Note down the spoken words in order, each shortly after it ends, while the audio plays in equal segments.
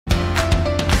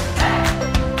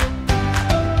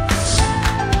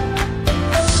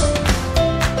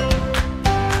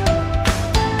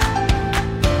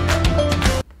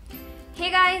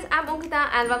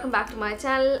and welcome back to my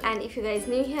channel, and if you guys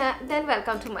new here, then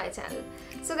welcome to my channel.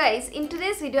 So guys, in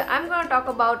today's video I'm going to talk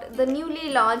about the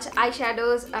newly launched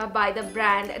eyeshadows by the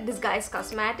brand Girlz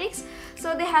Cosmetics.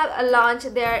 So they have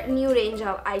launched their new range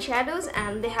of eyeshadows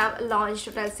and they have launched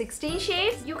total 16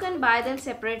 shades. You can buy them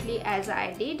separately as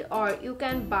I did, or you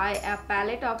can buy a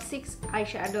palette of 6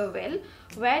 eyeshadow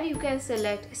where you can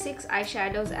select 6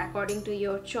 eyeshadows according to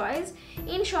your choice.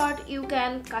 In short, you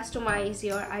can customize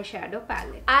your eyeshadow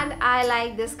palette, and I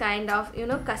like this kind of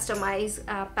customized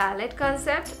palette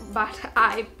concept, but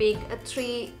I pick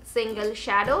 3 single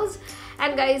shadows.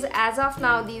 And guys, as of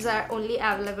now these are only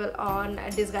available on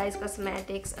Girlz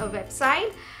Cosmetics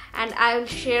website, and I will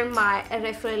share my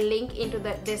referral link into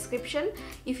the description.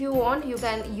 If you want, you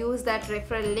can use that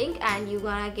referral link and you're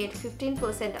gonna get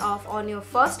 15% off on your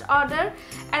first order.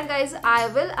 And guys, I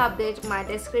will update my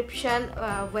description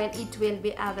when it will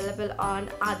be available on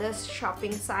other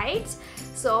shopping sites,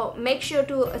 so make sure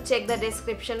to check the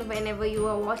description whenever you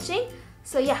are watching.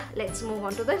 So yeah, let's move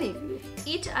on to the review.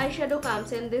 Each eyeshadow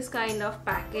comes in this kind of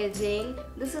packaging.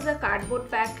 This is a cardboard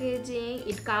packaging.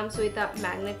 It comes with a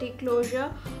magnetic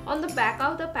closure. On the back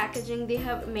of the packaging they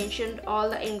have mentioned all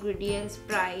the ingredients,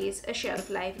 price, a shelf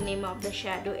life, name of the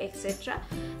shadow, etc.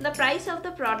 The price of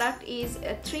the product is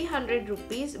 300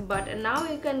 rupees, but now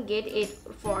you can get it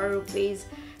for rupees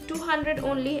 200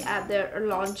 only at their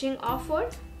launching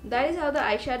offer. That is how the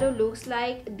eyeshadow looks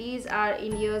like. These are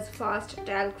India's first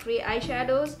talc-free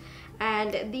eyeshadows,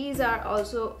 and these are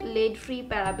also lead-free,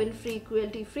 paraben-free,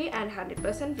 cruelty-free and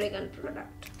 100% vegan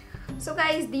product. So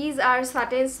guys, these are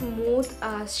Satin smooth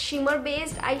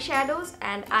shimmer-based eyeshadows,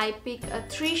 and I pick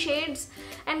 3 shades.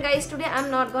 And guys, today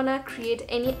I'm not gonna create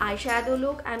any eyeshadow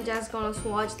look. I'm just gonna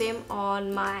swatch them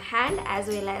on my hand as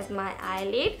well as my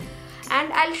eyelid,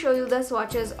 and I'll show you the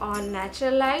swatches on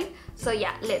natural light. So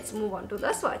yeah, let's move on to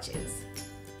the swatches.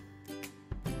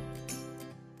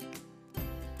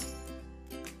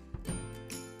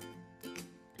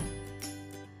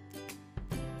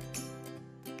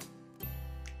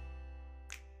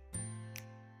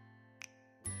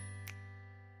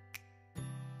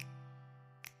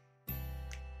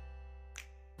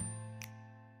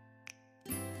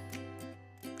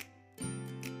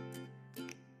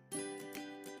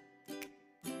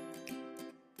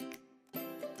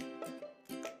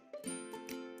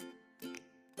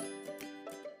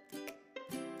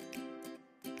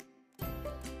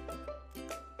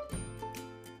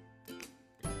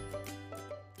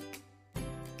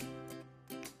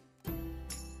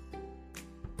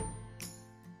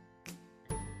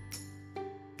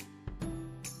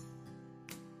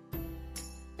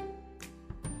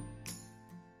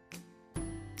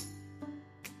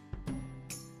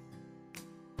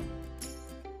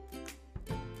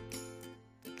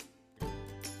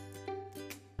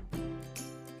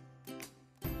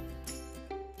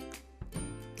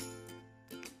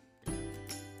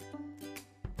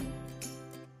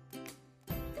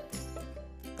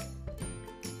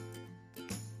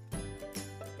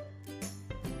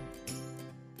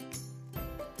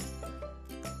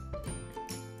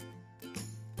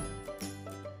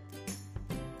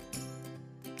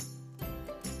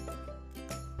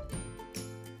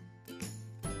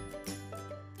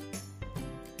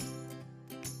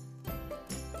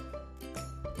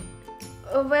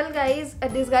 Well guys,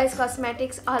 Girlz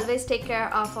Cosmetics always take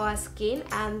care of our skin,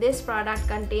 and this product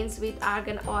contains with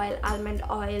argan oil, almond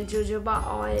oil, jojoba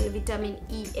oil, vitamin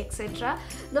E, etc.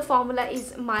 The formula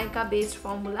is mica based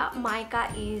formula. Mica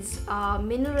is a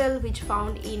mineral which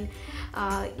found in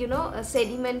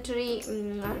sedimentary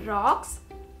rocks,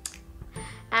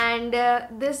 and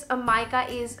this mica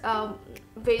is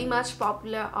very much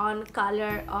popular on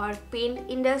color or paint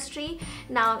industry.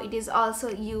 Now it is also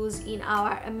used in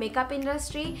our makeup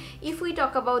industry. If we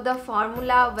talk about the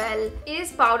formula, well, it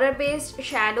is powder based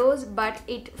shadows, but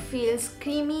it feels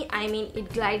creamy. I mean,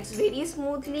 it glides very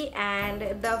smoothly, and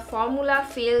the formula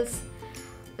feels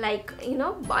like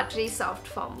buttery soft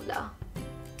formula.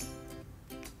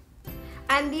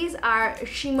 And these are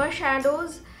shimmer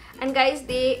shadows. And guys,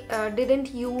 they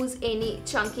didn't use any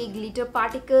chunky glitter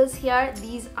particles here.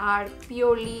 These are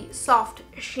purely soft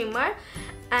shimmer,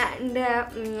 and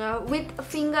with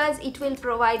fingers it will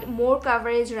provide more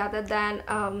coverage rather than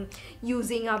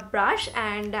using a brush.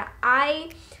 And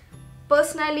I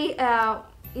personally I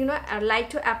like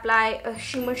to apply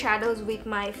shimmer shadows with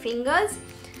my fingers.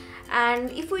 And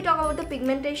if we talk about the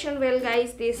pigmentation, well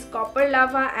guys, this copper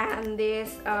lava and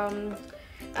this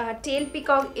Teal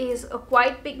peacock is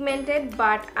quite pigmented,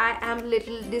 but I am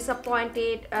little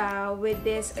disappointed with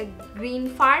this green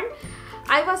fern.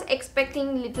 I was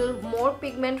expecting little more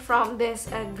pigment from this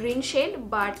green shade,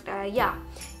 but yeah,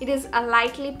 it is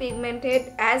lightly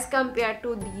pigmented as compared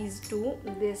to these two,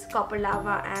 this Copper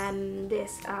Lava and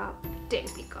this Teal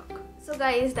Peacock. So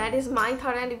guys, that is my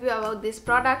thought and review about this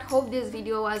product. Hope this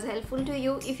video was helpful to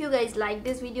you. If you guys like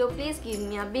this video, please give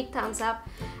me a big thumbs up,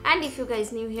 and if you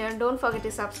guys new here, don't forget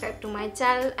to subscribe to my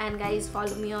channel, and guys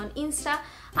follow me on Insta.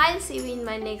 I'll see you in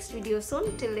my next video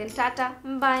soon. Till then, tata,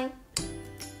 bye.